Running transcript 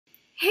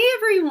Hey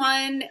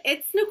everyone,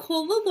 it's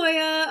Nicole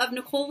Liloia of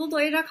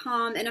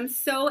NicoleLiloia.com, and I'm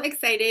so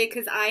excited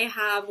because I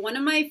have one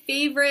of my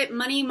favorite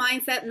money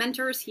mindset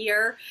mentors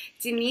here,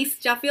 Denise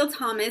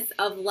Duffield-Thomas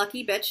of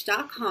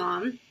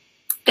LuckyBitch.com.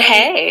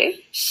 Hey.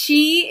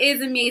 She is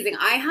amazing.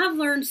 I have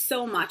learned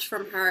so much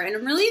from her, and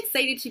I'm really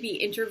excited to be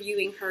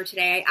interviewing her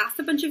today. I asked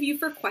a bunch of you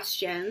for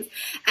questions,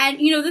 and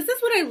this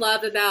is what I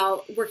love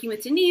about working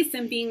with Denise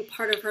and being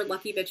part of her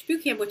Lucky Bitch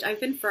Bootcamp, which I've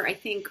been for, I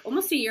think,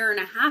 almost a year and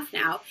a half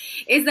now,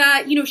 is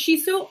that, you're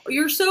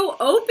so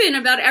open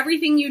about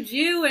everything you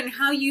do and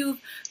how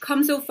you've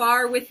come so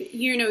far with,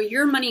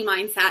 your money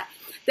mindset,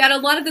 that a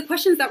lot of the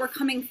questions that were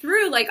coming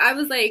through, I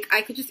was like,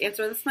 I could just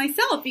answer this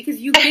myself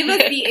because you give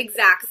us the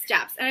exact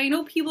steps. And I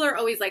know people are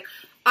always like,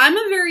 I'm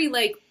a very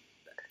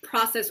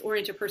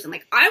process-oriented person.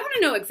 I want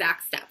to know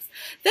exact steps.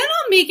 Then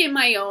I'll make it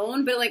my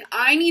own, but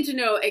I need to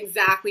know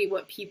exactly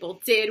what people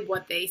did,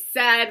 what they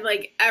said,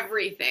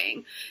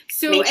 everything.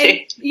 So, and,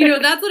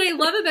 that's what I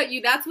love about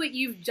you. That's what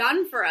you've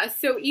done for us.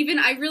 So even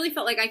I really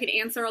felt like I could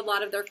answer a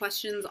lot of their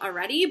questions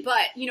already, but,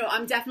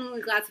 I'm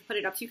definitely glad to put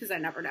it up to you because I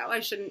never know. I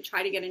shouldn't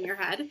try to get in your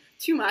head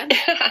too much.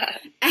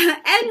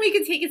 And we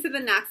could take it to the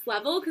next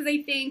level because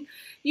I think,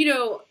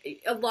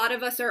 a lot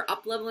of us are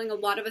up-leveling. A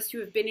lot of us who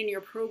have been in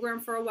your program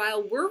for a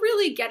while, we're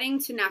really getting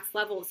to next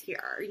levels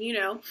here,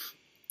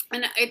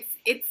 And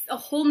it's a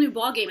whole new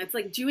ballgame. It's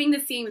like doing the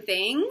same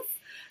things,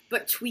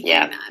 but tweaking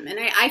them. And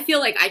I feel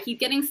like I keep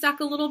getting stuck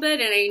a little bit,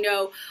 and I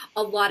know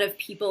a lot of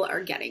people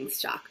are getting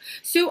stuck.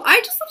 So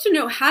I just love to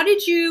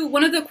know,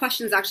 one of the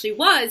questions actually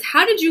was,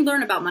 how did you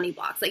learn about money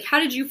blocks? How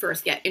did you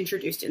first get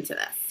introduced into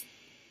this?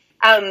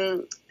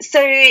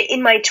 So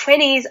in my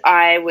 20s,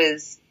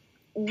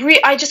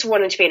 I just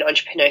wanted to be an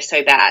entrepreneur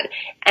so bad.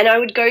 And I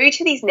would go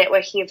to these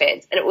networking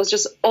events, and it was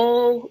just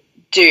all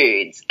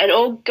dudes and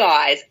all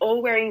guys,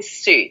 all wearing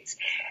suits.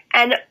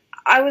 And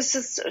I was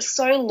just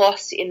so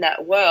lost in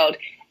that world.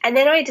 And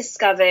then I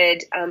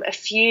discovered a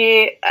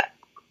few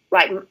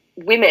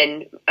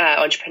women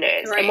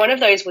entrepreneurs. Right. And one of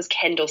those was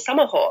Kendall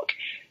Summerhawk,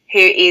 who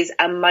is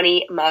a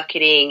money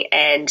marketing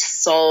and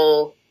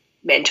soul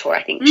mentor,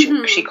 I think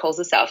she calls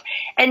herself.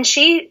 And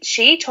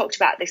she talked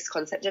about this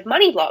concept of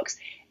money blocks.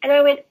 And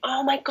I went,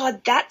 oh my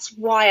God, that's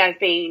why I've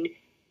been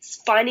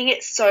finding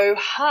it so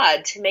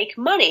hard to make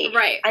money.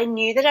 Right. I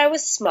knew that I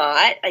was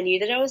smart. I knew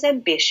that I was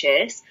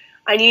ambitious.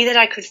 I knew that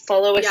I could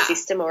follow a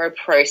system or a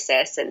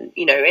process and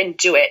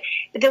do it.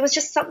 But there was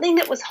just something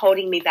that was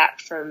holding me back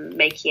from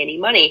making any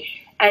money.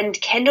 And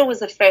Kendall was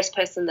the first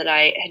person that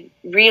I had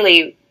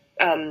really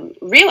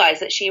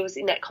realized that she was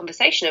in that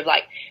conversation of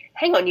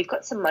hang on, you've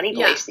got some money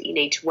beliefs that you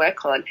need to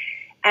work on.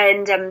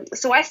 And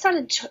so I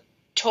started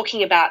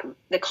talking about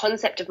the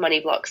concept of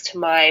money blocks to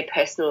my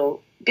personal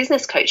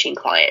business coaching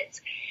clients.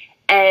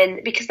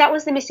 And because that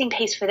was the missing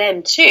piece for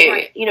them too,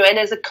 right. And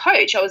as a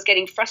coach, I was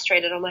getting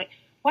frustrated. I'm like,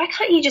 why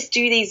can't you just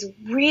do these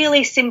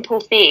really simple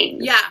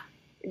things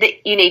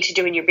that you need to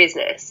do in your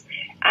business?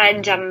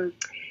 And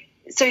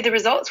so the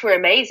results were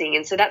amazing.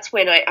 And so that's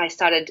when I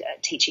started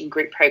teaching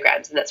group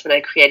programs, and that's when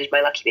I created my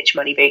Lucky Bitch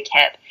Money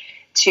Bootcamp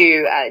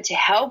to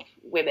help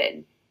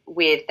women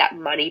with that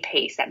money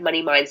piece, that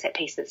money mindset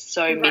piece that's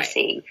so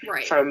missing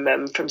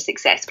from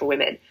success for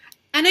women.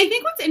 And I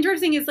think what's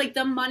interesting is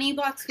the money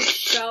blocks could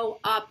show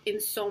up in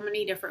so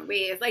many different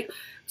ways.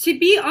 To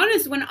be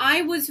honest, when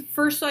I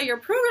first saw your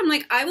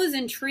program, I was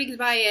intrigued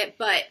by it,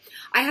 but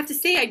I have to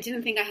say I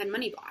didn't think I had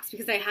money blocks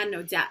because I had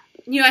no debt.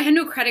 I had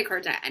no credit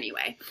card debt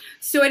anyway.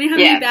 So I didn't have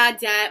any bad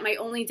debt. My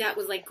only debt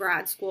was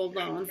grad school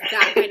loans,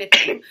 that kind of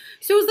thing.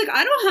 So it was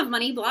I don't have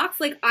money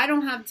blocks. I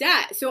don't have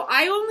debt. So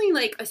I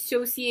only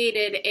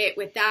associated it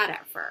with that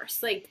at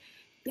first.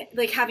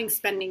 Having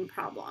spending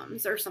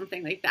problems or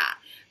something like that.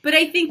 But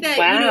I think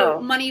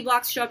that, money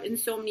blocks show up in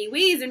so many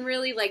ways. And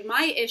really,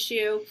 my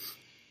issue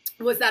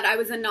was that I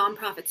was a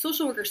nonprofit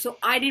social worker, so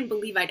I didn't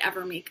believe I'd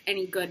ever make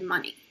any good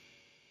money.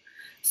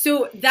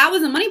 So that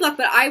was a money block,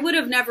 but I would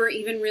have never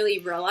even really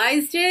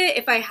realized it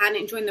if I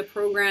hadn't joined the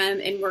program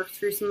and worked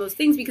through some of those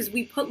things, because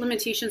we put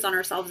limitations on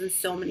ourselves in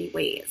so many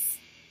ways.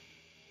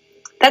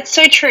 That's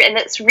so true, and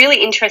that's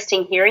really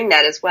interesting hearing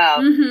that as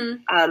well,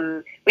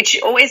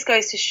 which always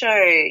goes to show,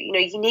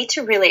 you need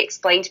to really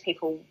explain to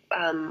people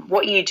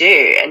what you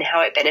do and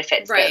how it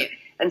benefits them.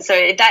 And so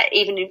that,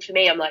 even for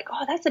me, I'm like,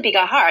 oh, that's a big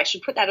aha. I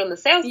should put that on the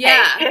sales page.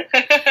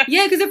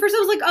 Yeah, because at first I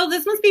was like, oh,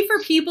 this must be for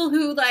people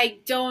who,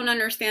 don't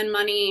understand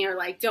money or,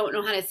 don't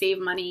know how to save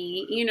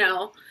money,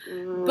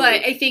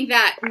 But I think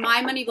that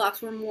my money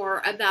blocks were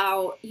more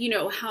about,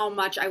 how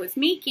much I was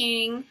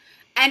making.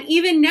 And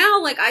even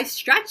now, I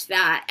stretch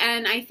that.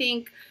 And I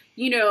think,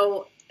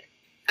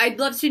 I'd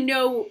love to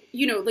know,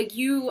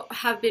 you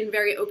have been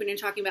very open in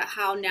talking about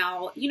how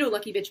now,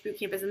 Lucky Bitch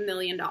Bootcamp is $1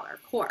 million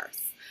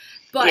course.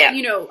 But,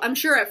 I'm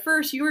sure at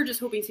first you were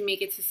just hoping to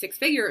make it to 6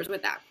 figures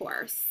with that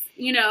course,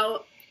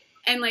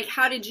 And,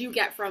 how did you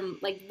get from,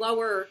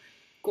 lower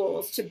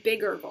goals to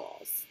bigger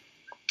goals?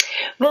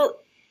 Well,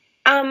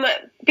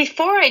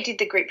 before I did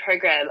the group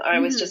program, I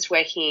was just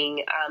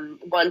working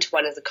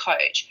one-to-one as a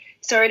coach.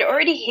 So I'd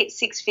already hit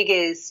 6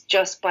 figures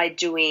just by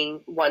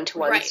doing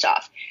one-to-one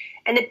stuff.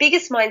 And the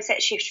biggest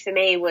mindset shift for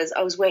me was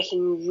I was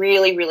working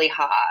really, really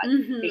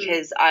hard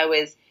because I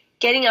was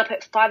getting up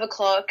at 5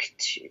 o'clock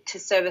to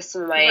service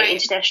some of my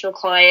international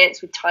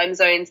clients with time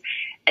zones.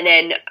 And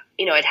then,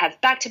 you know, I'd have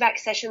back-to-back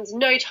sessions,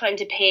 no time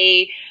to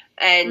pee,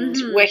 and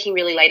working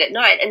really late at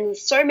night. And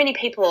there's so many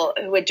people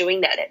who are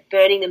doing that,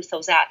 burning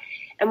themselves out.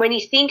 And when you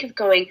think of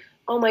going,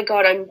 oh, my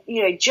God, I'm,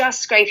 you know,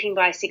 just scraping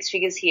by 6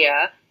 figures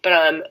here, but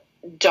I'm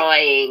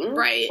dying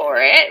for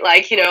it.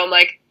 Like, you know, I'm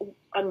like,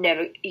 I'm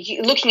never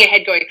 – looking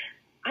ahead going,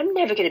 I'm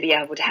never going to be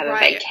able to have a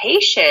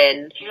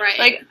vacation.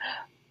 Like,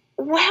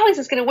 how is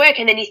this going to work?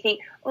 And then you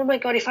think, oh, my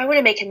God, if I want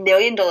to make $1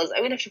 million, I'm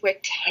going to have to work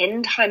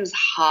 10 times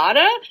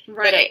harder than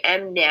I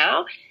am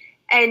now.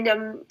 And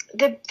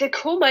the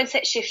cool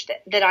mindset shift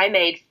that I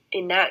made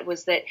in that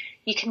was that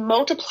you can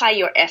multiply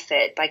your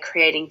effort by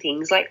creating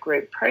things like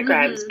group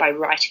programs, by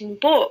writing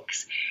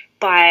books,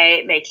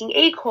 by making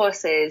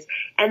e-courses,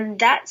 and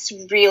that's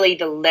really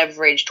the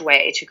leveraged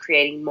way to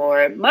creating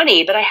more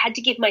money. But I had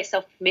to give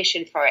myself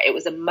permission for it. It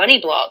was a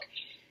money block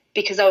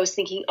because I was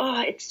thinking,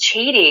 oh, it's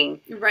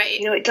cheating.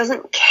 You know, it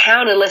doesn't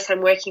count unless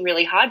I'm working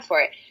really hard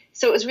for it.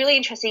 So it was really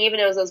interesting. Even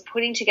as I was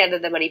putting together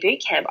the Money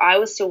Bootcamp, I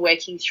was still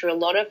working through a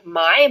lot of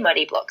my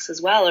money blocks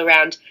as well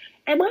around,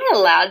 am I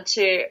allowed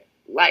to,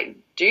 like,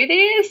 do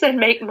this and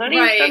make money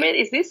from it?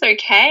 Is this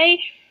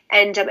okay?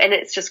 And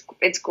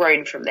it's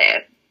grown from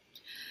there.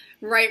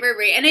 Right.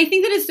 And I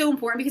think that is so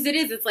important because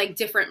it's like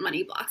different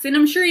money blocks. And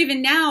I'm sure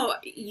even now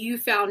you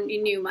found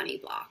new money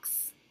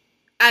blocks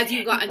as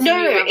you got into new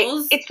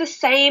levels. It's the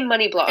same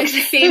money blocks. It's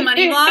the same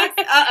money blocks?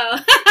 Uh-oh.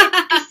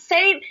 It's the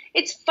same.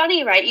 It's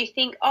funny, right? You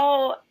think,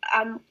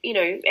 you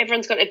know,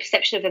 everyone's got a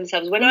perception of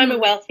themselves. When I'm a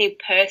wealthy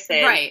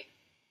person,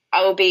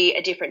 I will be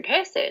a different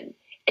person.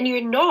 And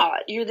you're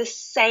not. You're the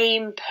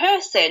same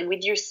person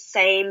with your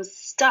same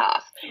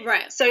stuff.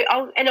 So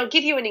I'll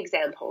give you an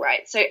example,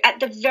 right? So at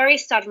the very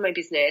start of my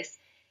business,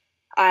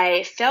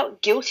 I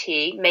felt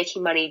guilty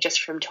making money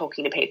just from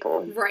talking to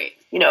people.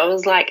 You know, I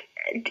was like,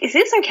 is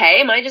this okay?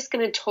 Am I just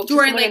going to talk to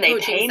someone and they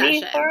pay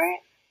me for it?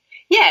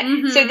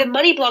 Yeah. So the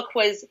money block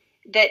was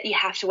that you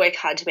have to work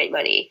hard to make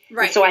money.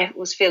 And so I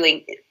was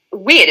feeling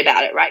weird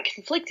about it, right?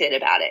 Conflicted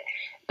about it.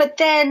 But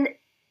then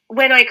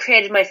when I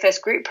created my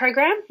first group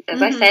program,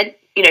 as I said,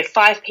 you know,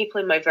 5 people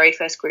in my very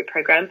first group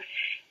program,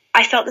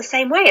 I felt the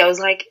same way. I was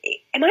like,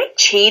 am I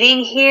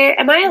cheating here?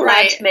 Am I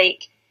allowed to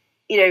make,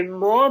 you know,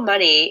 more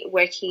money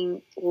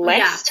working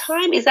less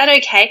time? Is that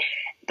okay?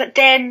 But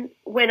then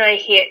when I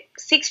hit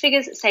 6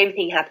 figures, same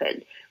thing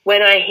happened.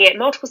 When I hit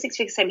multiple 6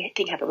 figures, same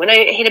thing happened. When I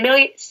hit $1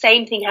 million,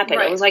 same thing happened.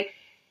 I was like,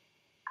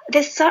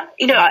 there's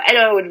you know, and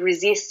I would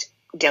resist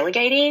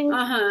delegating.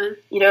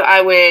 You know,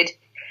 I would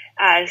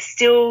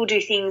still do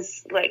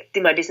things like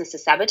in my business to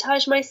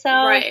sabotage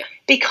myself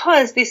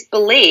because this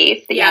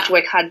belief that you have to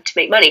work hard to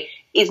make money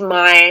is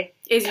my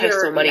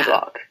personal money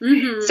block.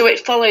 So it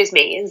follows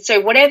me. And so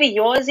whatever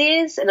yours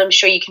is, and I'm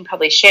sure you can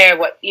probably share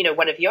what, you know,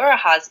 one of your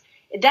ahas,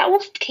 that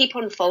will keep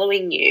on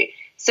following you.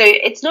 So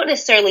it's not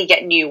necessarily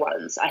get new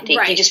ones, I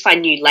think. You just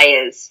find new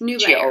layers to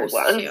your old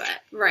ones.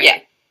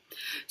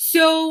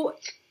 So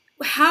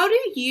how do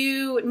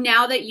you,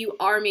 now that you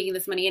are making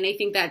this money, and I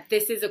think that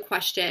this is a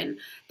question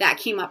that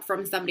came up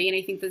from somebody, and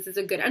I think this is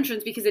a good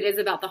entrance because it is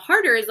about the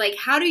harder, is like,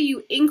 how do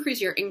you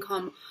increase your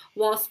income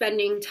while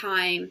spending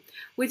time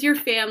with your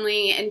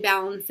family and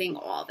balancing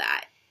all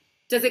that?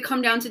 Does it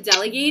come down to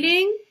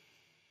delegating?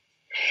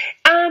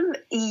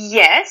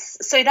 Yes.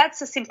 So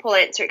that's a simple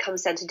answer. It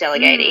comes down to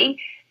delegating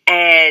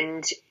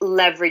and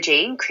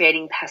leveraging,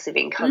 creating passive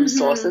income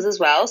sources as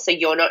well. So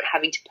you're not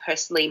having to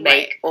personally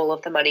make all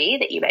of the money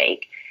that you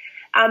make.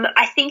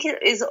 I think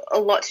it is a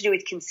lot to do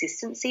with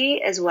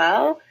consistency as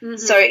well.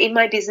 So in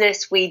my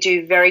business, we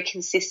do very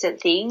consistent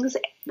things,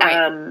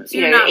 so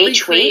you know,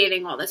 each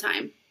week. All the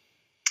time.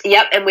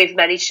 Yep, and we've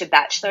managed to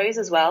batch those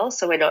as well,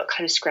 so we're not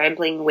kind of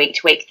scrambling week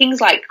to week. Things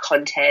like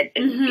content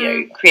and you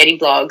know, creating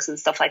blogs and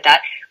stuff like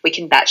that, we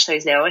can batch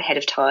those now ahead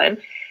of time.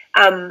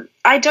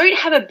 I don't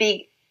have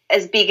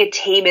as big a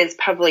team as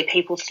probably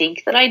people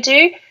think that I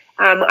do.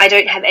 I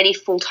don't have any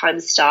full-time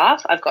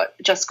staff. I've got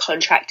just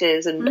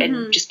contractors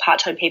and just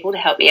part-time people to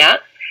help me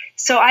out.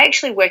 So I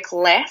actually work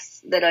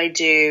less than I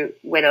do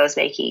when I was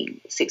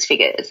making 6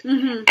 figures.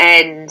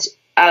 And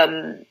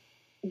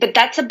but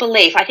that's a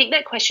belief. I think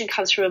that question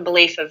comes from a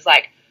belief of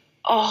like,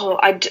 oh,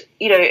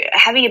 you know,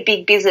 having a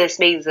big business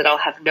means that I'll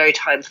have no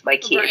time for my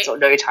kids or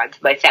no time for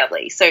my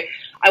family. So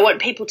I want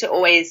people to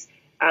always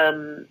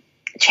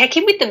check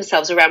in with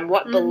themselves around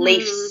what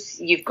beliefs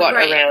you've got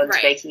around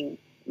making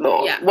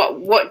more.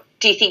 What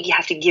do you think you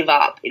have to give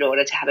up in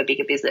order to have a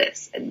bigger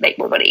business and make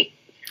more money?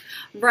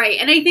 Right.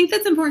 And I think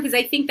that's important because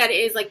I think that it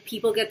is like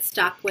people get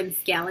stuck when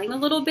scaling a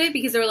little bit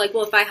because they're like,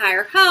 well, if I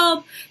hire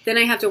help, then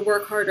I have to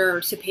work harder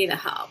to pay the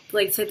help,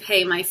 like to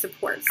pay my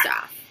support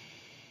staff.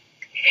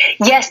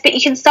 Yes, but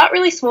you can start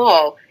really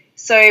small.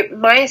 So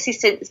my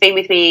assistant has been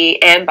with me,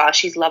 Amber.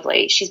 She's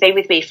lovely. She's been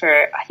with me for,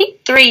 I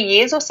think, 3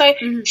 years or so.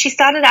 She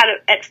started out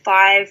at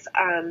 5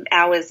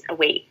 hours a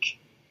week.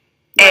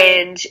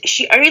 And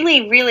she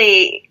only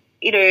really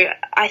you know,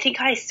 I think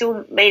I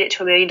still made it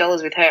to $1 million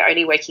with her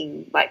only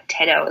working like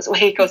 10 hours a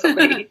week or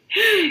something. Right.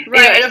 You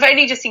know, and I've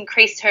only just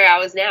increased her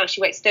hours now.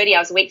 She works 30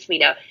 hours a week for me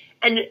now.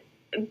 And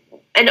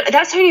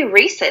that's only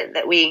recent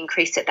that we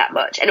increased it that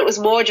much. And it was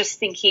more just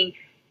thinking,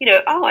 you know,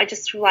 I want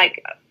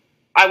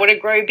to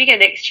grow bigger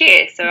next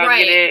year. So I'm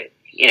going to,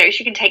 you know,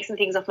 she can take some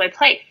things off my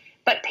plate.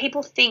 But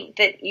people think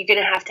that you're going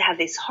to have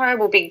this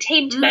horrible big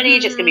team to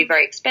manage. It's going to be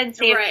very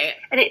expensive. Right.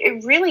 And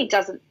it really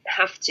doesn't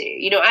have to.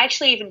 You know, I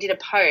actually even did a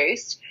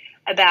post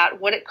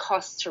about what it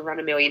costs to run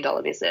 $1 million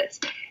business.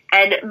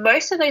 And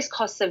most of those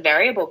costs are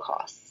variable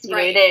costs. You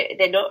know,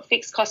 they're not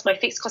fixed costs. My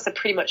fixed costs are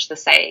pretty much the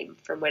same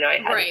from when I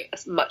had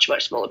a much,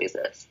 much smaller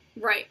business.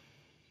 Right.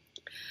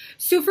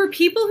 So for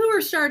people who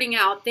are starting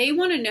out, they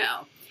want to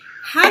know,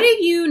 how do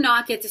you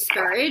not get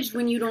discouraged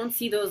when you don't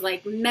see those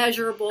like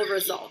measurable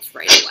results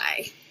right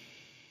away?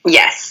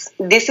 Yes,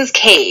 this is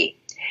key.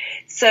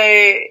 So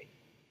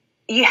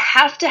you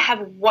have to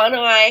have one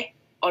eye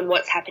on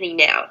what's happening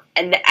now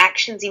and the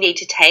actions you need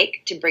to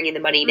take to bring in the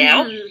money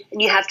now.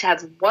 And you have to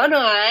have one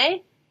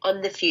eye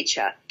on the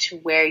future to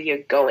where you're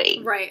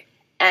going. Right.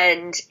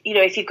 And, you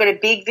know, if you've got a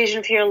big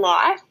vision for your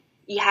life,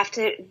 you have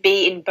to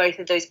be in both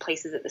of those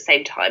places at the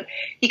same time.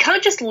 You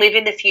can't just live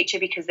in the future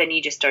because then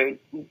you just don't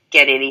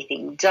get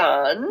anything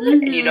done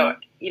and you're not,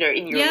 you know,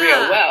 in your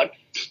real world.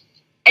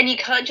 And you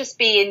can't just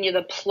be in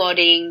the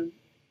plodding,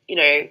 you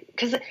know,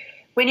 because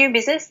when you're in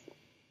business,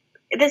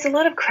 there's a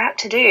lot of crap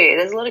to do.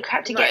 There's a lot of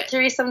crap to get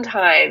through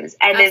sometimes.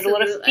 And there's a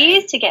lot of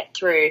fears to get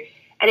through.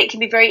 And it can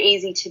be very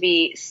easy to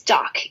be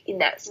stuck in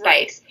that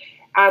space.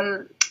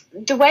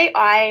 The way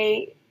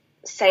I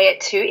say it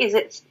too is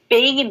it's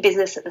being in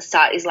business at the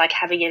start is like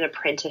having an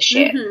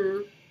apprenticeship,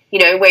 you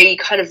know, where you're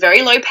kind of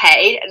very low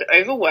paid and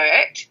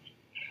overworked.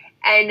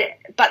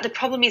 But the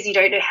problem is you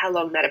don't know how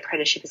long that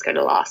apprenticeship is going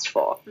to last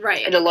for.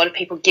 Right. And a lot of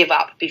people give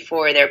up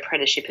before their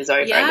apprenticeship is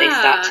over and they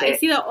start to, I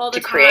see that all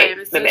the time. Create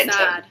it's so momentum.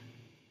 Sad.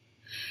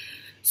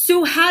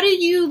 So how do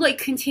you like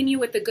continue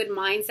with the good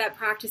mindset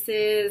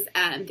practices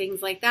and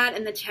things like that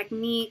and the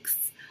techniques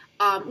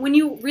when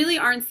you really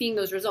aren't seeing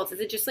those results? Is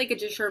it just like a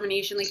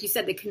determination, like you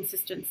said, the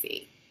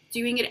consistency,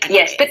 doing it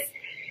anyways? Yes, but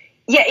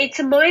it's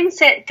a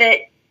mindset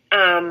that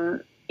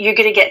you're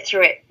going to get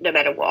through it no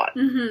matter what,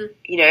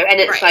 you know, and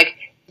it's like,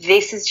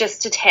 this is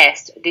just a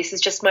test. This is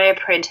just my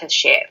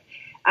apprenticeship.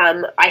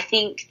 I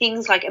think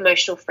things like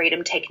emotional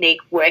freedom technique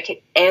work at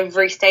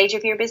every stage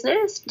of your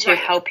business to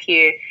help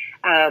you,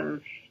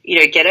 you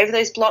know, get over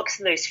those blocks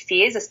and those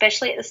fears,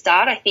 especially at the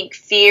start. I think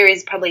fear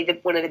is probably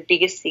one of the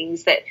biggest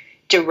things that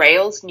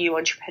derails new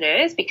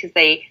entrepreneurs because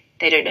they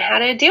don't know how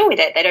to deal with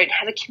it. They don't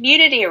have a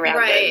community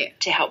around them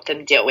to help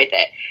them deal with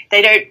it.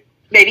 They don't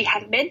maybe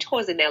have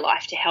mentors in their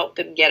life to help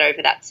them get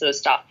over that sort of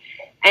stuff.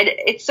 And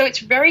it's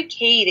very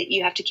key that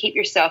you have to keep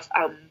yourself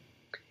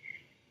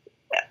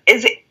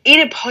as in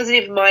a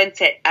positive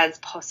mindset as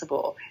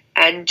possible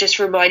and just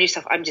remind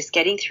yourself, I'm just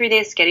getting through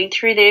this.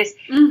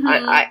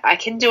 I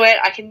can do it.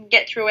 I can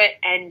get through it,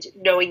 and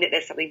knowing that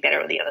there's something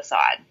better on the other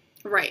side.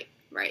 Right.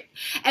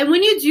 And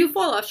when you do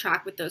fall off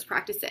track with those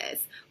practices,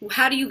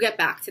 how do you get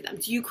back to them?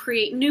 Do you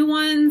create new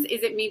ones?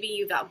 Is it maybe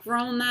you've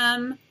outgrown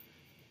them?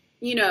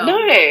 You know?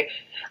 No,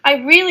 I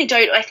really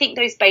don't. I think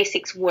those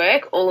basics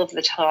work all of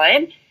the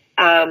time.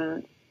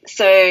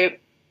 So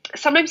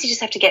sometimes you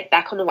just have to get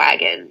back on the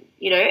wagon,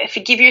 you know,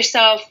 forgive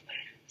yourself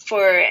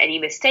for any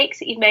mistakes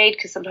that you've made,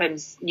 because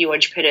sometimes new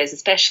entrepreneurs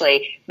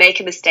especially make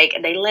a mistake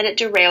and they let it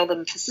derail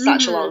them for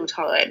such a long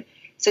time.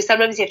 So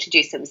sometimes you have to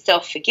do some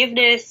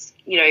self-forgiveness,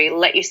 you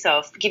know,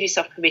 give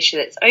yourself permission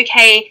that it's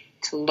okay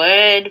to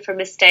learn from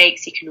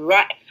mistakes. You can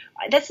write.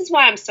 This is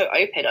why I'm so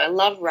open. I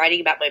love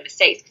writing about my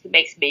mistakes because it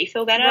makes me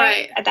feel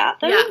better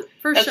about them. Yeah,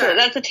 for sure.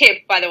 That's a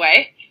tip, by the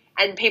way,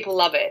 and people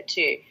love it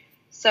too.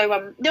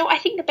 So, no, I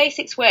think the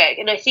basics work,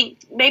 and I think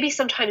maybe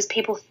sometimes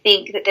people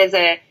think that there's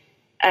a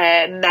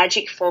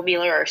magic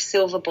formula or a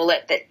silver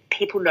bullet that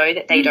people know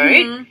that they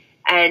don't,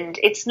 and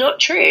it's not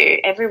true.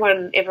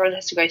 Everyone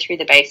has to go through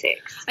the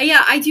basics.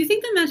 Yeah, I do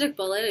think the magic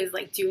bullet is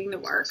like doing the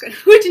work,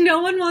 which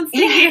no one wants to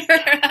hear.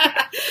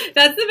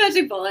 That's the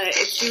magic bullet.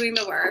 It's doing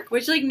the work,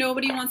 which like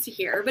nobody wants to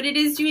hear, but it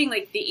is doing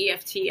like the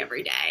EFT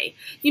every day,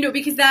 you know,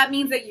 because that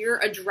means that you're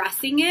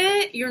addressing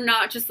it. You're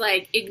not just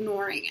like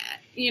ignoring it,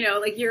 you know,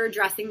 like you're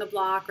addressing the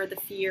block or the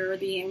fear or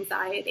the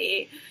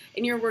anxiety,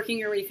 and you're working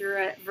your way through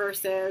it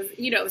versus,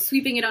 you know,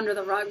 sweeping it under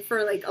the rug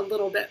for like a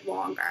little bit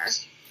longer.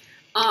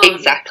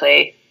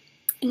 Exactly.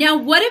 Now,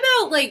 what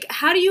about, like,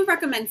 how do you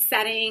recommend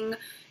setting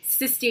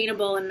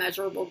sustainable and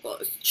measurable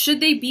goals? Should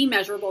they be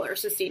measurable or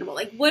sustainable?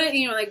 Like, what,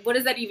 you know, like, what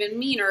does that even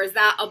mean? Or is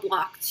that a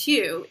block,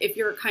 too, if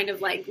you're kind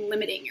of, like,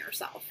 limiting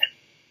yourself?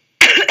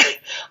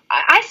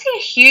 I see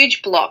a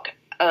huge block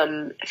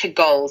for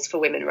goals for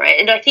women, right?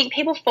 And I think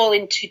people fall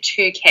into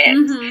two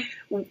camps.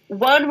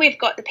 One, we've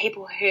got the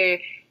people who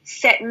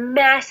set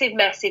massive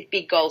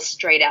big goals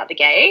straight out the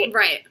gate.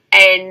 Right.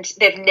 And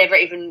they've never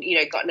even, you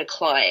know, gotten a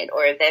client,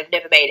 or they've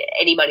never made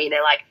any money, and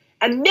they're like,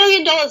 $1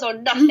 million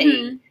or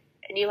nothing.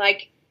 And you're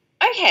like,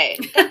 okay,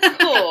 that's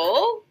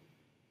cool.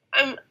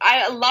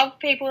 I love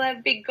people that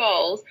have big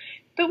goals,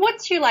 but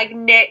what's your like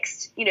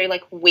next, you know,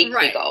 like weekly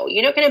Right. goal?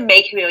 You're not going to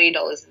make $1 million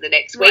in the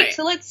next week. Right.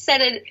 So let's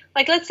set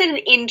an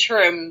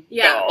interim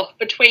Yeah. goal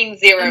between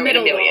 0 and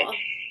middle $1 million. goal.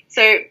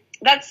 So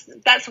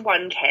that's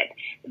one camp.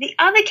 The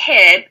other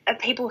camp are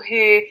people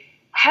who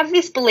have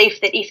this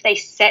belief that if they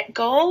set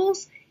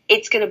goals,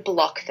 it's going to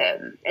block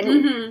them.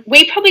 And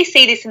we probably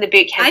see this in the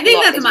boot camp I think a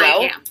lot that's as my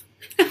well. camp.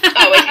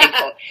 Oh, okay,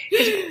 cool.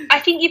 Because I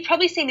think you've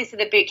probably seen this in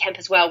the boot camp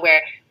as well,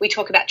 where we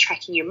talk about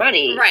tracking your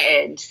money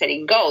Right. and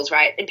setting goals,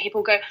 right? And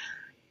people go,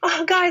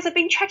 oh, guys, I've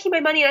been tracking my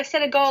money and I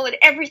set a goal and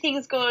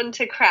everything's gone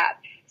to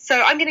crap.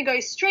 So I'm going to go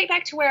straight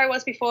back to where I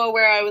was before,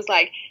 where I was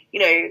like, you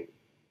know,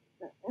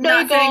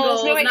 no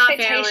goals, no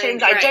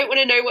expectations. I don't want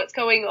to know what's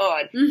going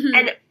on.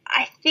 And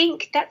I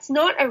think that's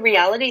not a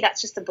reality.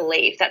 That's just a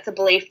belief. That's a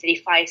belief that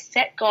if I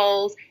set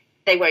goals,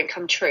 they won't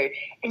come true.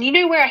 And you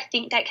know where I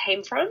think that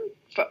came from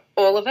for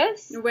all of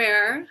us?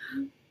 Where?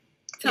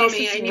 Tell this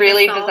me. is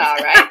really bizarre,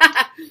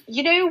 right?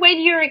 You know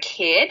when you're a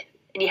kid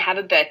and you have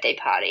a birthday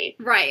party?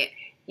 Right.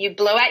 You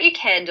blow out your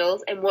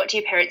candles and what do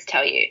your parents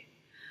tell you?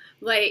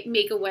 Like,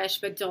 make a wish,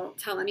 but don't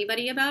tell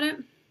anybody about it?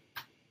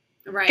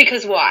 Right.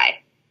 Because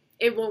why?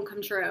 It won't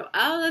come true.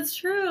 Oh, that's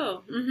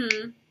true.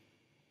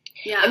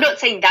 Yeah. I'm not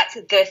saying that's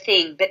the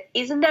thing, but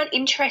isn't that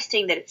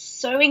interesting that it's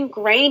so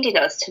ingrained in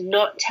us to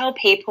not tell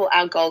people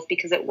our goals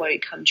because it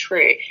won't come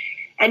true?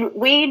 And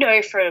we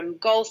know from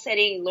goal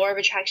setting, law of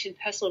attraction,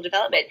 personal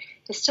development,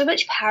 there's so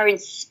much power in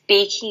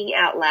speaking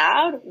out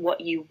loud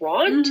what you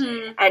want,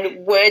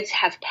 and words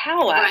have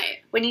power. Right.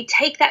 When you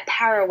take that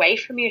power away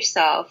from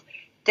yourself,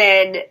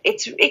 then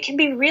it can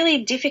be really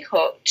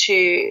difficult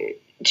to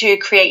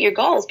create your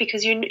goals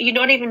because you're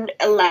not even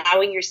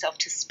allowing yourself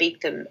to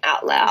speak them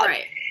out loud.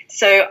 Right.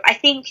 So I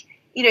think,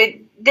 you know,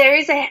 there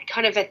is a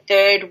kind of a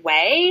third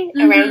way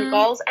around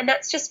goals, and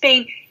that's just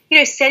being, you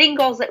know, setting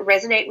goals that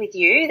resonate with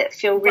you, that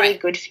feel really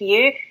good for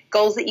you,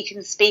 goals that you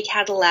can speak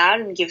out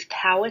aloud and give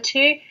power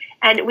to,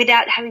 and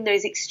without having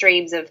those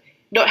extremes of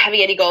not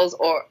having any goals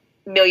or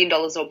 $1 million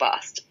or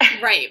bust.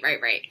 Right.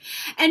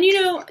 And, you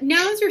know,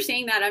 now as you're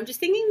saying that, I'm just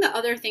thinking the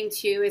other thing,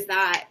 too, is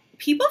that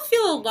people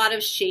feel a lot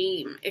of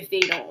shame if they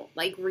don't,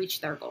 like,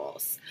 reach their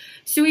goals.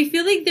 So we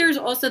feel like there's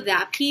also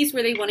that piece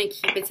where they want to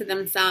keep it to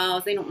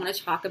themselves. They don't want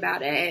to talk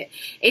about it.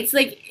 It's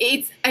like,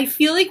 I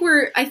feel like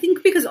I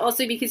think because,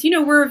 you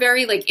know, we're a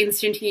very, like,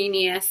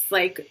 instantaneous,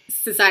 like,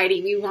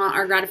 society. We want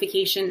our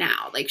gratification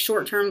now, like,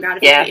 short-term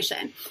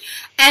gratification.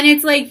 Yeah. And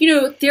it's like, you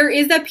know, there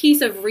is that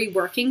piece of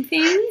reworking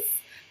things,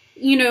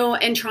 you know,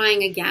 and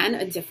trying again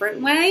a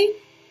different way.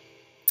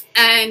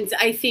 And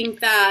I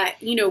think that,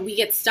 you know, we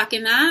get stuck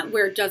in that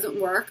where it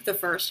doesn't work the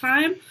first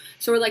time.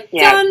 So we're like,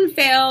 done,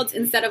 failed,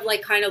 instead of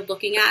like kind of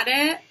looking at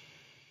it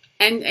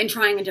and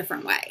trying a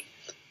different way.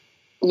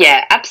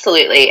 Yeah,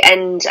 absolutely.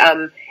 And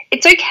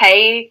it's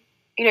okay,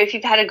 you know, if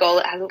you've had a goal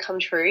that hasn't come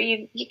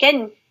true,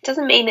 again, it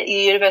doesn't mean that the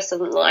universe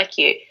doesn't like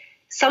you.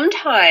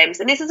 Sometimes,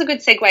 and this is a good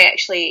segue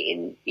actually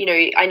in, you know,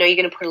 I know you're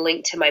going to put a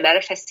link to my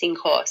manifesting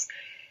course.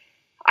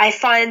 I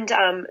find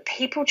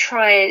people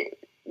try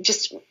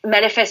just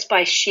manifest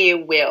by sheer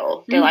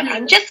will. They're like,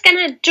 I'm just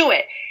going to do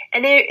it.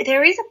 And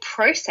there is a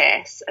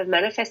process of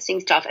manifesting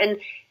stuff. And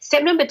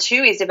step number 2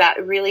 is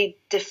about really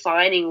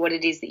defining what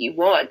it is that you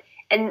want.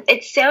 And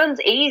it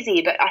sounds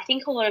easy, but I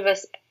think a lot of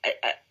us,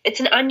 it's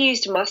an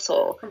unused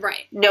muscle.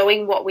 Right.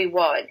 Knowing what we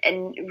want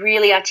and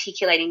really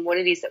articulating what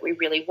it is that we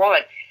really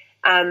want.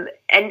 And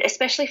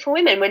especially for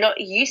women, we're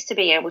not used to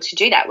being able to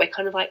do that. We're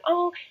kind of like,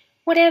 oh,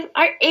 whatever.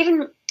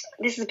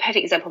 This is a perfect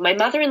example. My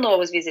mother-in-law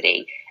was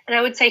visiting, and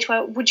I would say to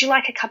her, would you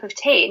like a cup of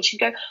tea? And she'd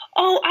go,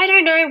 oh, I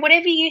don't know,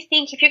 whatever you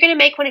think. If you're going to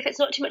make one, if it's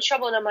not too much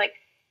trouble. And I'm like,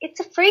 it's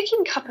a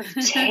freaking cup of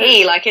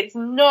tea. Like, it's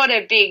not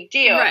a big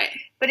deal. Right.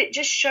 But it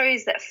just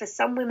shows that for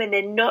some women,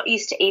 they're not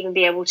used to even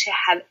be able to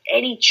have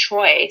any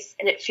choice.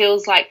 And it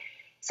feels like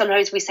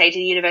sometimes we say to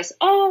the universe,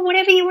 oh,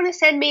 whatever you want to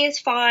send me is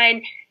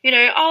fine. You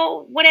know,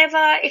 oh,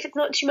 whatever, if it's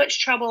not too much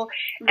trouble.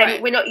 Right.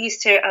 And we're not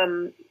used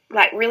to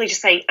like really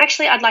just saying,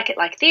 actually, I'd like it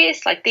like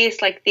this, like this,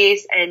 like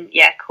this, and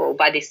yeah, cool,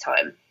 by this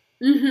time.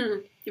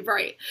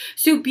 Right.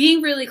 So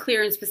being really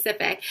clear and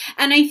specific.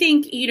 And I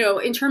think, you know,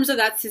 in terms of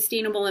that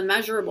sustainable and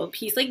measurable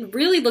piece, like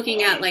really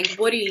looking at like,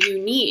 what do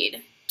you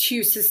need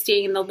to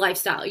sustain the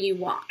lifestyle you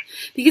want?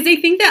 Because I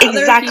think that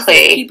other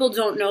pieces, people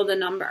don't know the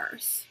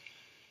numbers.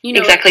 You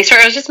know, exactly.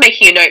 Sorry, I was just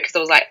making a note because I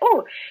was like,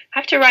 oh, I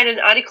have to write an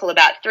article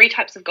about 3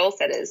 types of goal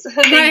setters.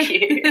 Thank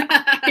you.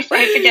 Before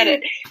I forget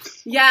it.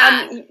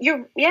 Yeah.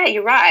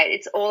 You're right.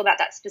 It's all about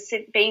that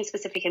being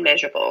specific and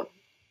measurable.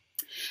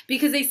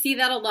 Because I see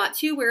that a lot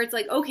too, where it's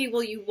like, okay,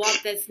 well, you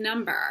want this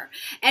number.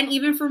 And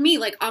even for me,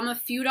 like, I'm a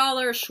few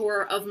dollars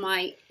short of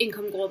my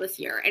income goal this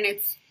year. And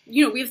it's,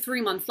 you know, we have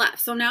 3 months left.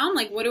 So now I'm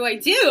like, what do I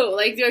do?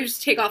 Like, do I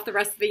just take off the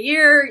rest of the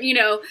year? You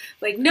know,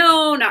 like,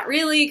 no, not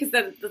really, because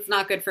that's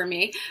not good for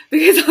me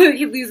because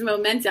you lose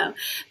momentum.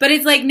 But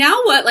it's like,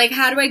 now what? Like,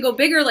 how do I go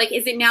bigger? Like,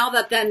 is it now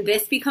that then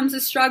this becomes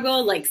a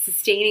struggle, like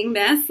sustaining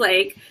this,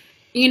 like,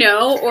 you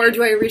know, or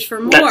do I reach for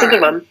more? That's a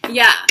good one.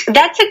 Yeah.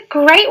 That's a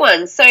great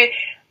one. So,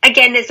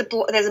 again, there's a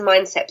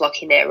mindset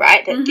block in there,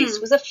 right? That this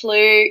was a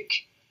fluke.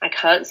 I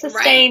can't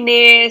sustain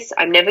this.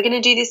 I'm never going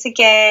to do this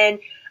again.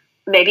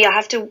 Maybe I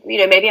have to,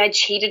 maybe I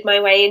cheated my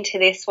way into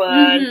this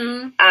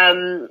one.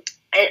 And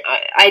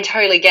I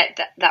totally get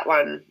that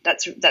one.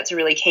 That's a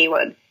really key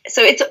one.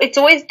 So it's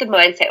always the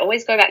mindset.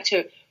 Always go back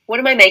to, what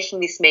am I making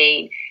this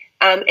mean?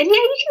 And yeah,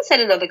 you can set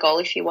another goal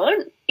if you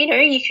want.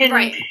 You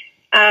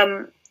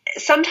can.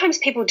 Sometimes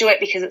people do it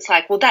because it's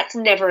like, well, that's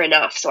never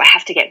enough, so I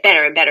have to get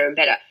better and better and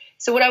better.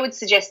 So what I would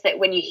suggest that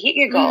when you hit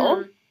your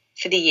goal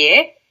for the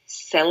year,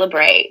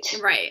 celebrate.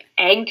 Right.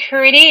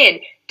 Anchor it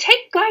in.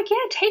 Take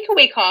a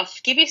week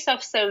off. Give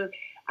yourself some,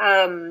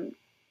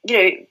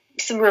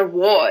 some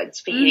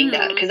rewards for hitting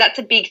that, because that's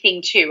a big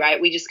thing too, right?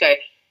 We just go,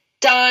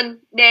 done,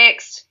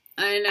 next.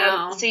 I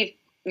know. So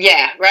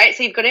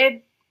you've got to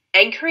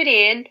anchor it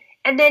in,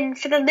 and then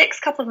for the next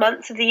couple of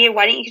months of the year,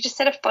 why don't you just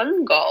set a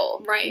fun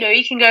goal? Right.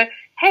 You can go,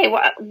 hey,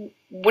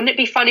 wouldn't it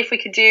be fun if we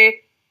could do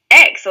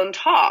X on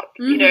top?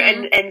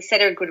 And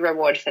set a good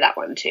reward for that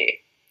one too.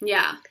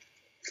 Yeah.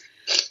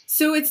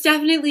 So it's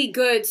definitely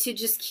good to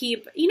just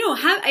keep, and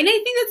I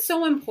think that's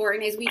so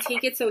important is we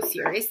take it so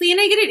seriously.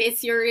 And I get it,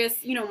 it's serious.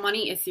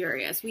 Money is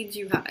serious. We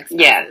do have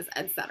expenses,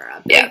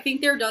 etc. But I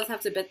think there does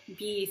have to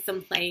be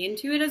some play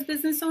into it as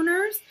business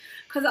owners,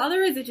 because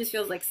otherwise it just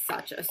feels like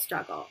such a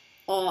struggle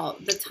all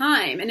the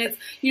time. And it's,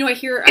 I always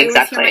hear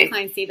my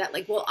clients say that,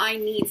 like, well, I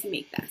need to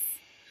make this.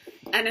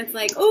 And it's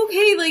like,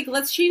 okay, like,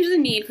 let's change the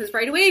need, because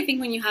right away I think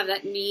when you have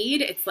that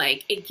need, it's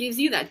like it gives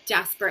you that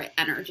desperate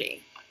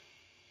energy.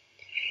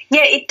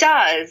 Yeah, it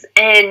does,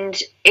 and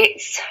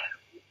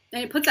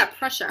it puts that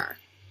pressure.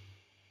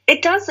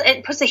 It does.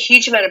 It puts a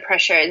huge amount of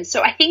pressure, and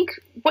so I think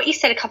what you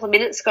said a couple of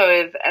minutes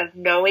ago of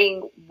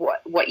knowing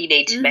what you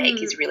need to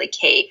make is really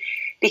key,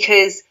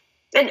 because,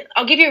 and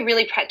I'll give you a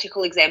really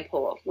practical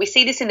example. We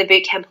see this in the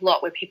boot camp a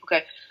lot, where people go,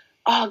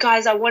 "Oh,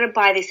 guys, I want to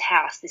buy this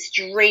house, this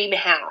dream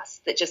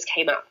house that just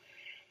came up,"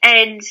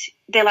 and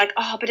they're like,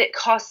 "Oh, but it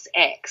costs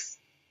X,"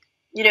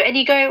 and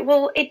you go,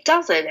 "Well, it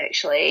doesn't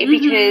actually,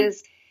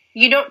 because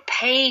you're not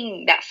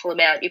paying that full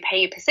amount. You're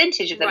paying a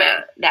percentage of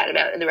that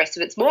amount, and the rest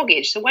of it's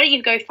mortgage. So why don't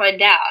you go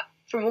find out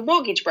from a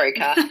mortgage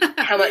broker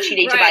how much you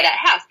need to buy that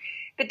house?"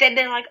 But then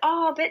they're like,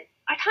 "Oh, but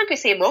I can't go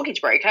see a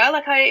mortgage broker.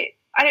 Like I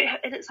don't have,"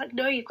 and it's like,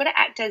 no, you've got to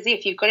act as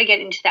if. You've got to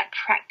get into that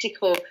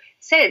practical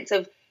sense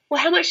of,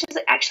 well, how much is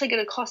it actually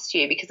going to cost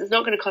you? Because it's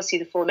not going to cost you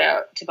the full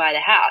amount to buy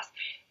the house.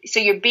 So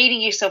you're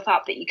beating yourself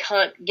up that you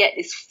can't get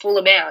this full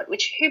amount,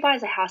 which who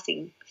buys a house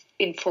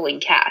in full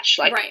in cash?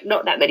 Like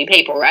not that many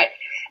people, right?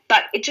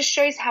 But it just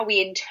shows how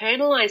we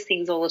internalize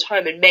things all the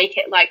time and make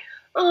it like,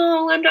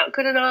 oh, I'm not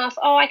good enough.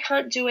 Oh, I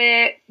can't do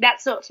it.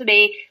 That's not for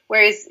me.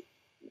 Whereas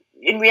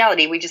in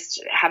reality, we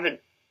just haven't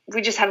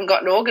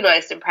gotten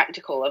organized and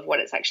practical of what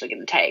it's actually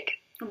going to take.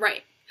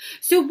 Right.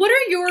 So what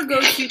are your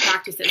go-to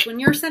practices when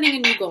you're setting a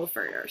new goal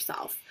for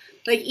yourself?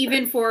 Like,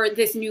 even for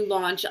this new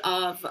launch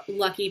of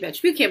Lucky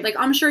Bitch Bootcamp, like,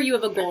 I'm sure you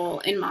have a goal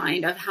in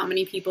mind of how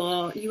many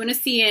people you want to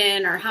see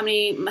in, or how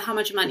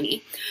much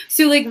money.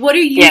 So, like, what do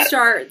you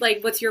start,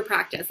 like, what's your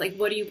practice? Like,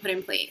 what do you put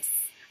in place?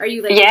 Are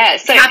you, like,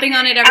 tapping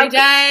on it every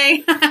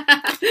day?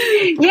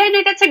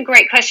 No, that's a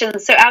great question.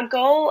 So our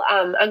goal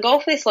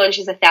for this launch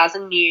is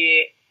 1,000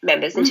 new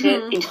members into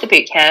the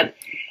bootcamp.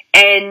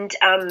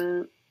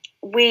 And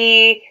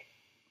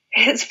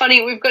it's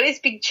funny, we've got this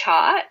big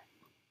chart,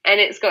 and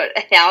it's got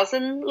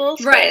 1,000 little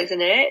squares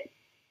in it,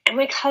 and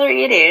we're coloring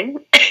it in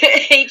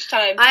each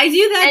time. I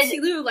do that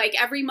too. Like,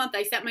 every month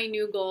I set my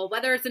new goal,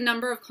 whether it's a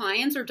number of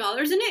clients or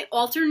dollars, and it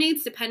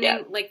alternates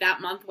depending, like, that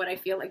month what I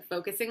feel like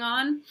focusing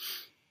on.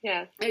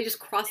 Yeah. I just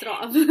cross it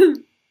off.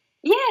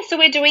 So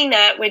we're doing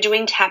that. We're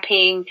doing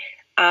tapping.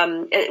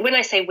 When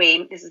I say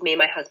we, this is me and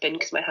my husband,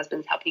 because my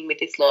husband's helping with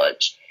this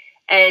launch.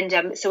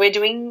 And so we're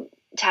doing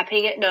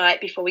tapping at night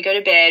before we go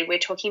to bed. We're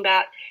talking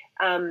about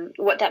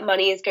what that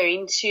money is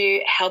going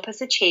to help us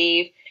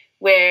achieve.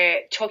 We're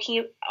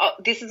talking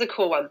this is a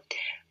cool one.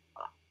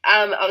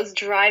 I was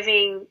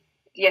driving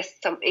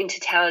into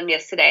town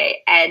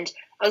yesterday, and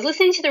I was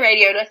listening to the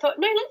radio, and I thought,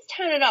 no, let's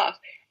turn it off.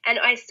 And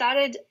I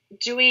started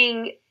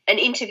doing an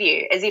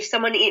interview as if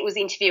someone was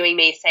interviewing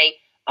me, saying,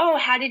 "Oh,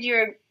 how did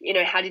your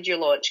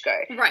launch go?"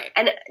 Right.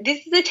 And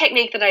this is a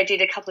technique that I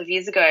did a couple of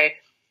years ago.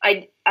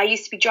 I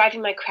used to be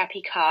driving my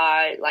crappy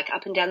car, like,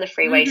 up and down the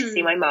freeway to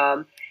see my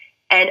mom,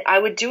 and I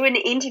would do an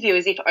interview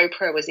as if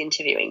Oprah was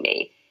interviewing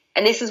me.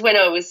 And this is when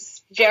I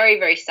was very,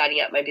 very starting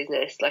out my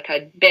business. Like,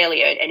 I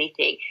barely earned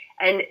anything.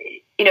 And,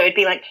 it'd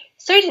be like,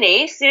 "So,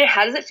 Denise,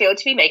 how does it feel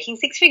to be making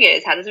six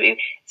figures? How does it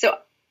be?" So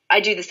I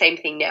do the same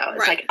thing now.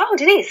 It's like, "Oh,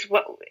 Denise,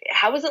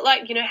 how was it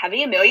like, having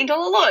 $1 million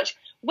launch?"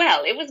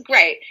 "Well, it was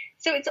great."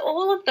 So it's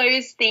all of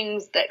those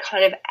things that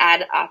kind of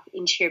add up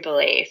into your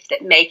belief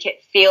that make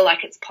it feel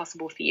like it's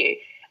possible for you.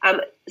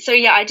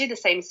 I do the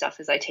same stuff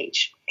as I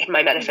teach in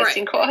my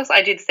manifesting course.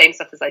 I do the same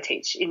stuff as I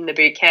teach in the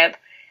boot camp.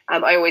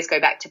 I always go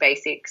back to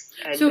basics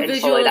and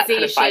follow that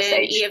kind of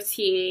 5-stage.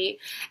 EFT.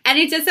 And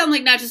it does sound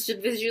like not just a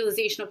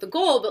visualization of the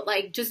goal, but,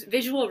 like, just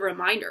visual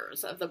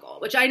reminders of the goal,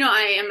 which I know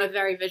I am a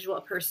very visual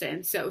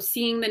person. So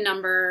seeing the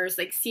numbers,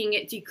 like, seeing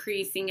it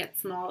decrease, seeing it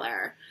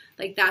smaller,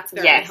 like, that's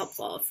very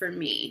helpful for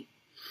me.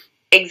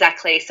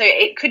 Exactly. So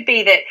it could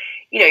be that,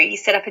 you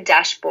set up a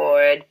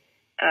dashboard.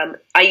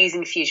 I use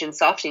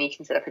Infusionsoft, and you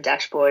can set up a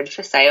dashboard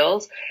for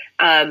sales.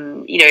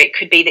 It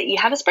could be that you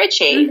have a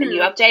spreadsheet and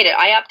you update it.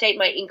 I update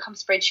my income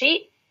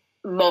spreadsheet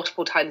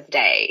multiple times a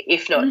day,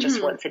 if not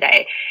just once a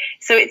day.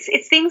 So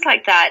it's things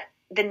like that.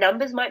 The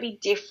numbers might be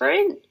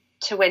different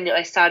to when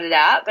I started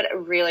out, but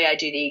really I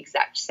do the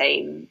exact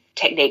same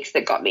techniques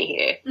that got me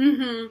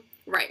here.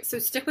 Right. So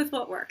stick with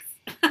what works.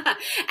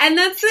 And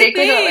that's the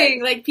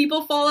thing. Like,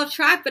 people fall off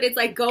track, but it's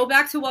like, go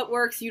back to what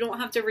works. You don't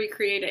have to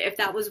recreate it. If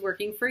that was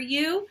working for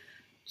you,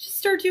 just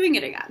start doing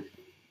it again.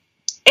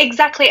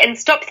 Exactly. And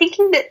stop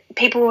thinking that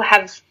people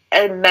have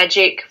a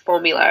magic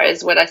formula,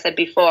 is what I said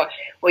before,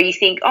 where you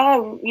think,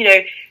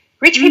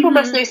 rich people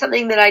must know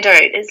something that I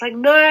don't. And it's like,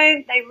 no,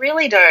 they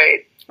really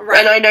don't. Right.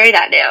 And I know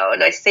that now,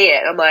 and I see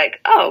it. I'm like,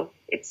 oh,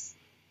 it's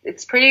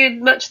pretty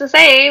much the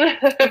same.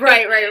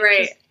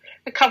 Right. Just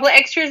a couple of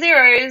extra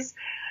zeros.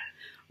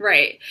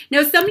 Right.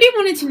 Now, somebody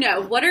wanted to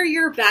know, what are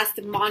your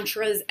best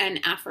mantras and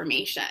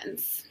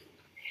affirmations?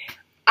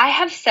 I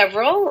have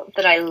several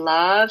that I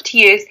love to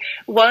use.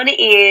 One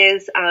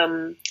is,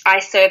 I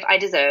serve, I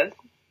deserve.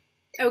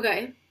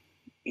 Okay.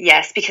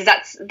 Yes, because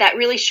that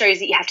really shows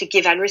that you have to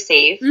give and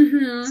receive.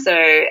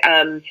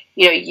 So,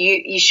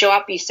 you show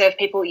up, you serve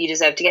people, you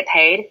deserve to get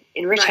paid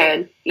in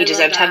return. Right. You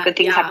deserve to have good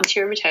things happen to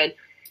you in return.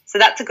 So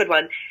that's a good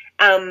one.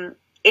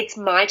 It's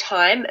my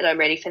time, and I'm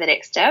ready for the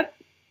next step.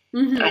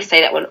 I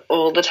say that one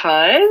all the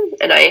time,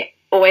 and I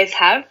always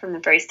have from the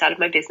very start of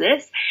my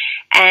business.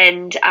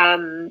 And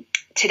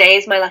today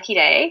is my lucky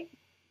day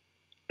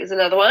is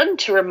another one,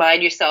 to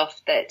remind yourself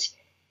that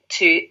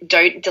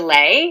don't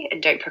delay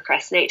and don't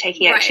procrastinate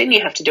taking action. Right.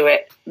 You have to do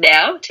it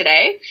now,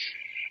 today.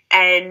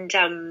 And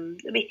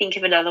let me think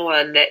of another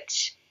one that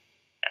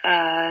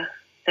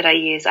I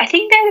use. I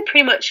think they're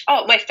pretty much,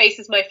 my face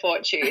is my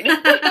fortune.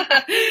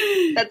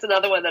 That's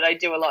another one that I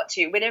do a lot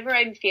too. Whenever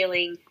I'm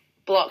feeling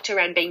blocked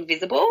around being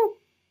visible,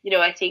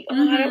 I think,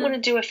 I don't want to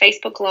do a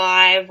Facebook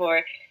Live,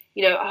 or,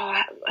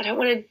 I don't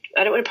want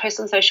to post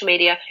on social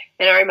media.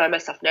 Then I remind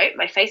myself, no,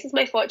 my face is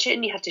my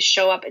fortune. You have to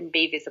show up and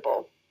be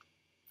visible.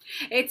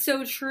 It's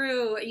so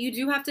true. You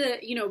do have to,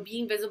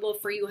 being visible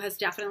for you has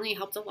definitely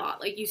helped a lot.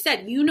 Like you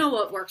said,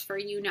 what works for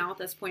you now at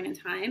this point in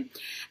time.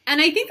 And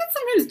I think that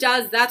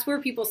sometimes that's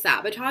where people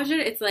sabotage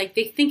it. It's like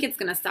they think it's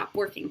going to stop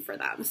working for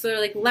them. So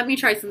they're like, let me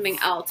try something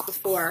else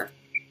before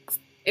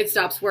it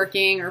stops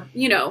working, or,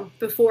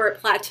 before it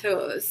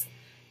plateaus.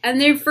 And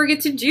they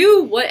forget to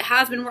do what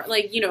has been,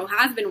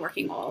 has been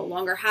working all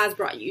along, or has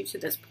brought you to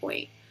this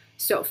point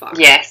so far.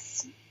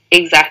 Yes,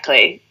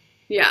 exactly.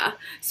 Yeah.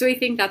 So I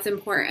think that's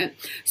important.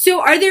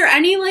 So are there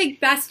any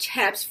best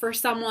tips for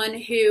someone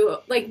who,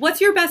 what's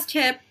your best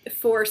tip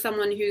for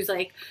someone who's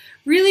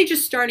really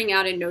just starting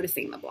out and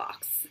noticing the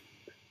blocks?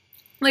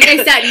 Like I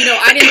said,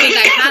 I didn't think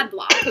I had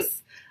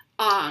blocks.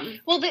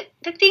 Well,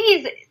 the thing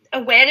is,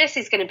 awareness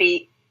is going to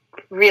be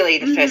really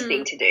the first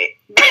thing to do.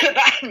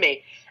 Pardon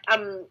me.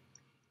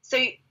 So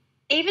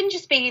even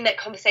just being in that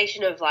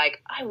conversation of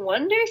I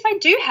wonder if I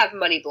do have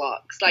money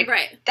blocks.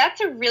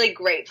 That's a really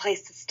great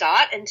place to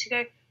start, and to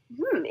go,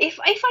 if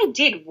I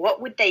did,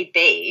 what would they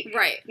be?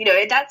 Right.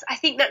 I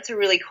think that's a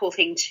really cool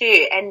thing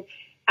too. And,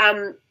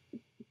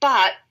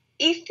 but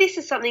if this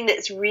is something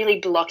that's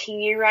really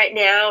blocking you right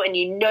now, and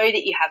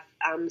that you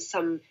have,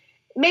 some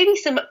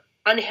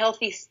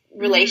unhealthy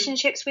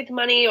relationships with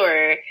money,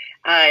 or,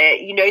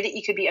 that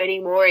you could be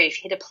earning more if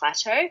you hit a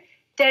plateau,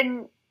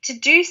 then to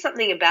do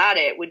something about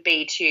it would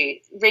be to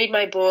read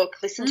my book,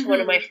 listen to one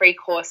of my free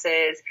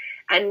courses,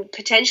 and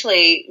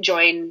potentially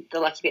join the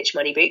Lucky Bitch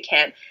Money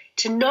Bootcamp,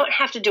 to not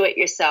have to do it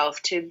yourself,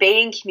 to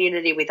be in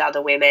community with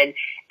other women,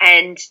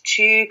 and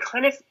to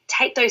kind of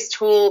take those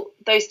tools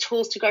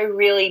to go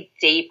really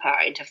deeper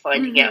into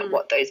finding out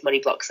what those money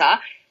blocks are,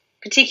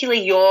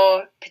 particularly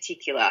your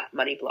particular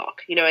money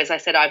block. As I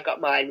said, I've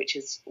got mine, which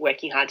is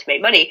working hard to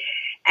make money,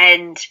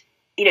 and,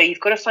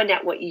 you've got to find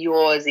out what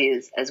yours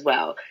is as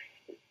well.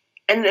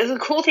 And the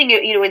cool thing,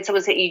 when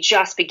someone's at you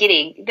just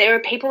beginning, there are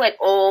people at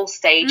all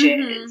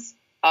stages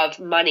of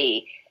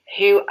money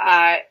who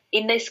are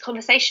in this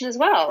conversation as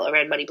well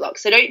around money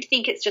blocks. So don't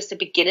think it's just a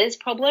beginner's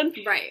problem.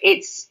 Right.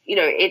 It's,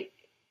 it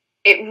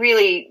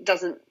really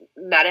doesn't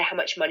matter how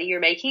much money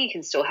you're making. You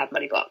can still have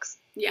money blocks.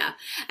 Yeah.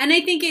 And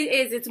I think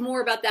it's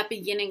more about that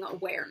beginning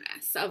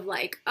awareness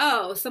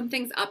of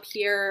something's up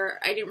here.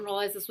 I didn't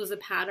realize this was a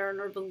pattern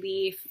or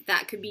belief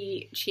that could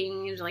be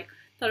changed. I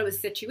thought it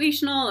was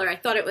situational, or I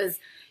thought it was,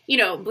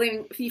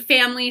 blaming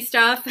family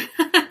stuff.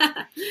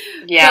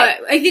 Yeah.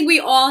 But I think we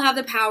all have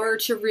the power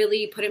to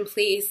really put in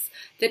place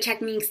the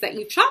techniques that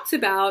you've talked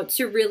about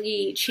to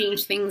really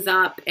change things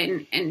up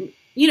and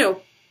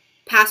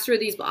pass through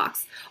these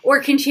blocks,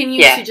 or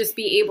continue to just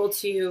be able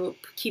to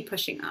keep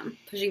pushing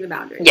the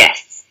boundaries.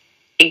 Yes,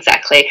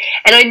 Exactly.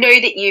 And I know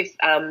that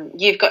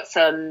you've got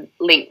some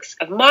links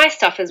of my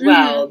stuff as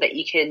well that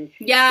you can,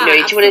 yeah, do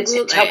you want to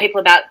absolutely. tell people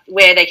about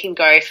where they can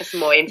go for some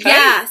more info?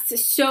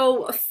 Yes.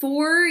 So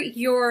for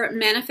your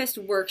manifest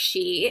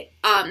worksheet,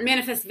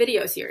 manifest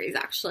video series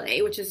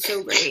actually, which is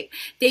so great,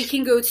 they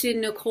can go to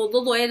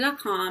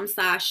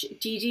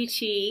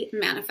NicoleLiloia.com/DDT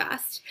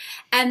manifest.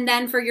 And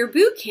then for your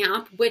boot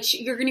camp, which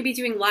you're going to be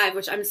doing live,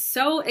 which I'm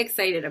so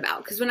excited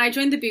about, because when I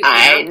joined the boot camp,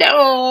 I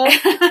know.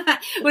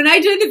 when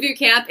I joined the boot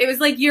camp, it was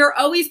like you're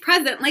always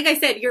present. Like I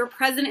said, you're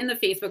present in the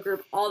Facebook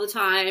group all the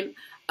time,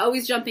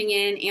 always jumping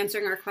in,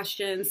 answering our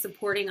questions,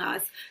 supporting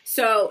us.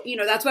 So,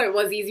 that's why it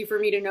was easy for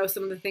me to know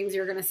some of the things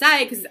you're going to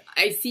say, because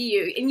I see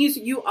you, and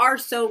you are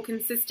so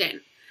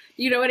consistent.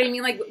 You know what I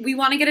mean? Like, we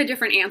want to get a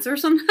different answer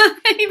sometimes.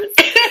 You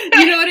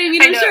know what I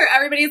mean? I'm sure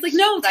everybody's like,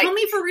 no, tell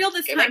me for real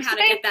this time how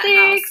to get that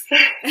house.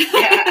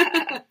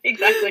 Yeah,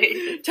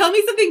 exactly. Tell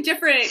me something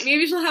different.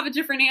 Maybe she'll have a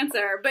different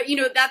answer. But,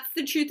 that's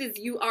the truth, is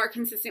you are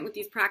consistent with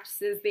these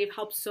practices. They've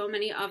helped so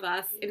many of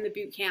us in the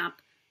boot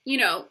camp,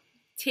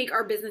 take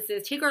our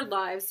businesses, take our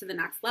lives to the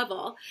next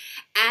level.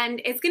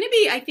 And it's going to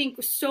be, I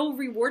think, so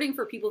rewarding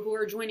for people who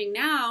are joining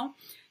now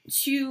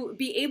to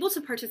be able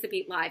to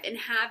participate live and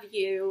have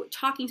you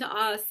talking to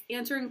us,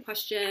 answering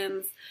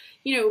questions,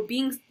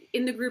 being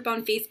in the group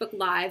on Facebook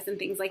Lives and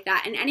things like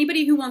that. And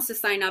anybody who wants to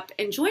sign up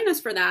and join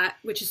us for that,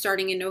 which is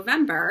starting in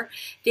November,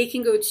 they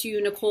can go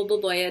to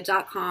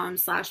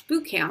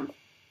NicoleLiloia.com/bootcamp.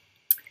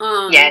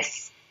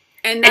 Yes.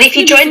 And if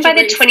you join by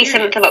the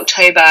 27th of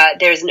October,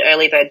 there is an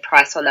early bird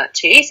price on that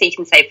too, so you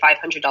can save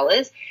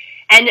 $500.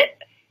 And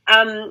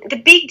the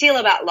big deal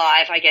about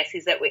live, I guess,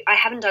 is that I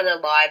haven't done a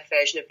live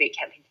version of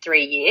Bootcamp in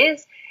 3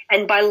 years.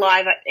 And by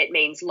live, it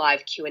means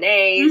live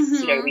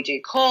Q&As. We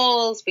do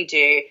calls, we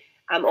do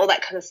all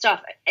that kind of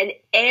stuff. And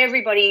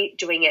everybody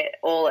doing it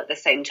all at the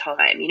same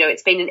time.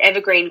 It's been an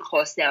evergreen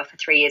course now for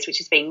 3 years, which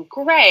has been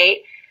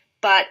great.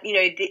 But,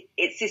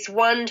 it's this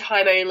one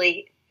time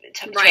only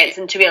chance.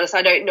 And to be honest,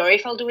 I don't know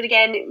if I'll do it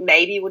again.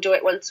 Maybe we'll do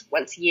it once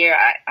a year.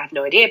 I have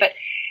no idea. But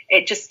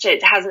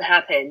it hasn't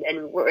happened.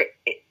 And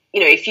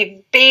if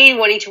you've been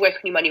wanting to work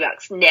on your money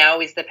bucks,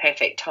 now is the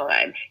perfect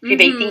time. If you've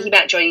been thinking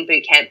about joining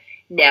bootcamp,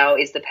 now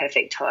is the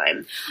perfect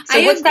time. So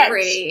I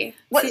agree.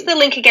 What's the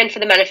link again for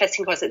the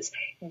manifesting course? It's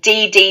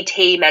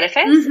DDT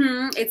Manifest?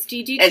 It's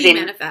DDT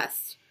Manifest.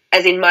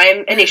 As in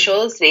my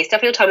initials, Denise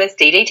Duffield-Thomas,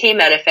 DDT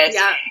Manifest,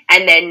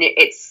 and then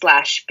it's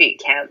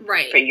 /bootcamp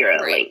for your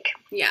link.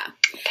 Yeah.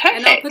 Perfect.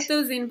 And I'll put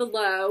those in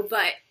below,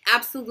 but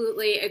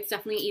absolutely, it's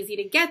definitely easy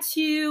to get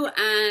to,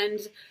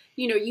 and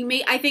you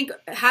may, I think,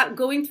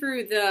 going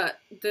through the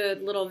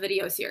little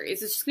video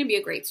series is just going to be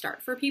a great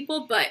start for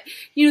people. But,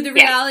 the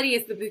reality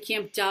is the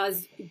bootcamp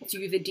does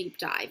do the deep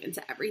dive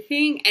into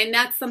everything. And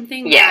that's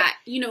something that,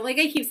 like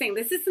I keep saying,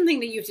 this is something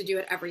that you have to do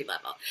at every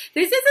level.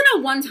 This isn't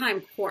a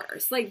one-time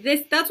course. Like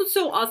that's what's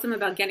so awesome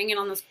about getting in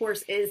on this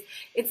course is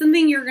it's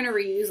something you're going to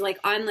reuse, like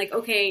on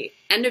okay,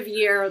 end of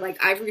year,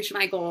 like I've reached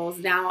my goals.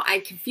 Now I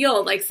can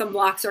feel like some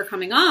blocks are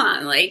coming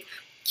on, like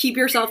keep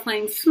yourself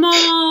playing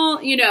small,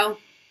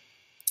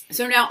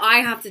 So now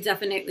I have to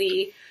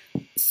definitely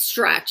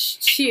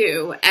stretch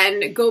too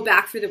and go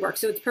back through the work.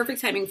 So it's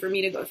perfect timing for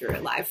me to go through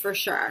it live for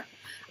sure.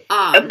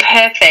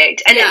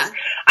 Perfect. And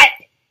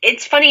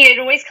it's funny. It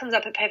always comes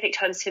up at perfect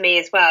times for me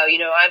as well.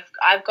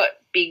 I've got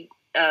big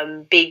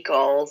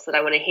goals that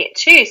I want to hit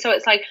too. So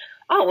it's like,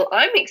 oh, well,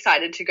 I'm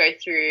excited to go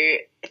through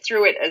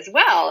it as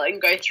well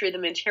and go through the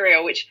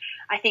material, which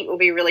I think will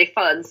be really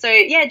fun. So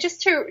yeah,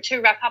 just to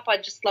wrap up,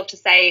 I'd just love to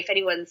say if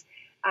anyone's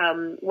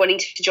wanting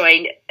to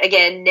join,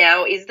 again,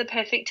 now is the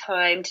perfect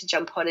time to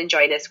jump on and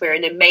join us. We're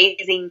an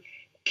amazing,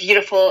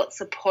 beautiful,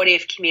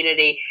 supportive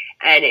community,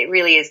 and it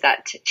really is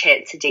that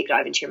chance to deep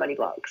dive into your money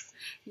blocks.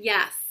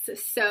 Yes.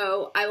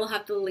 So I will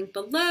have the link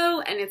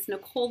below, and it's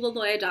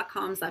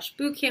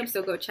NicoleLiloia.com/bootcamp.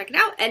 So go check it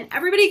out, and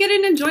everybody get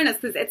in and join us,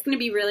 because it's going to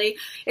be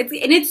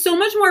it's so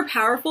much more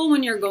powerful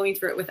when you're going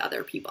through it with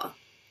other people.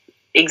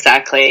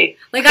 Exactly.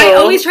 Like cool. I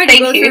always try to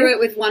go through it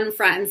with one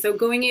friend. So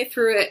going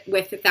through it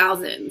with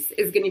thousands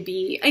is going to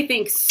be, I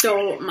think,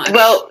 so much.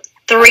 Well,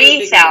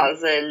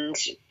 3,000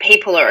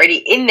 people are already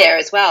in there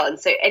as well. And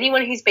so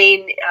anyone who's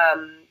been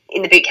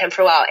in the bootcamp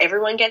for a while,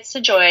 everyone gets to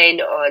join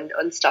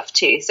on stuff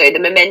too. So the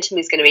momentum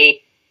is going to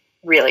be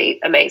really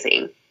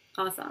amazing.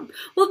 Awesome.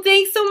 Well,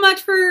 thanks so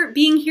much for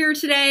being here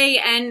today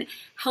and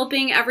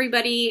helping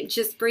everybody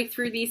just break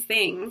through these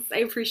things. I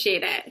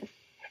appreciate it.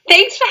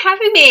 Thanks for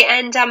having me,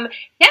 and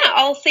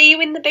I'll see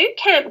you in the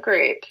bootcamp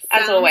group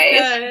as always.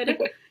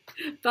 Good.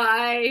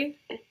 Bye.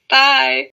 Bye.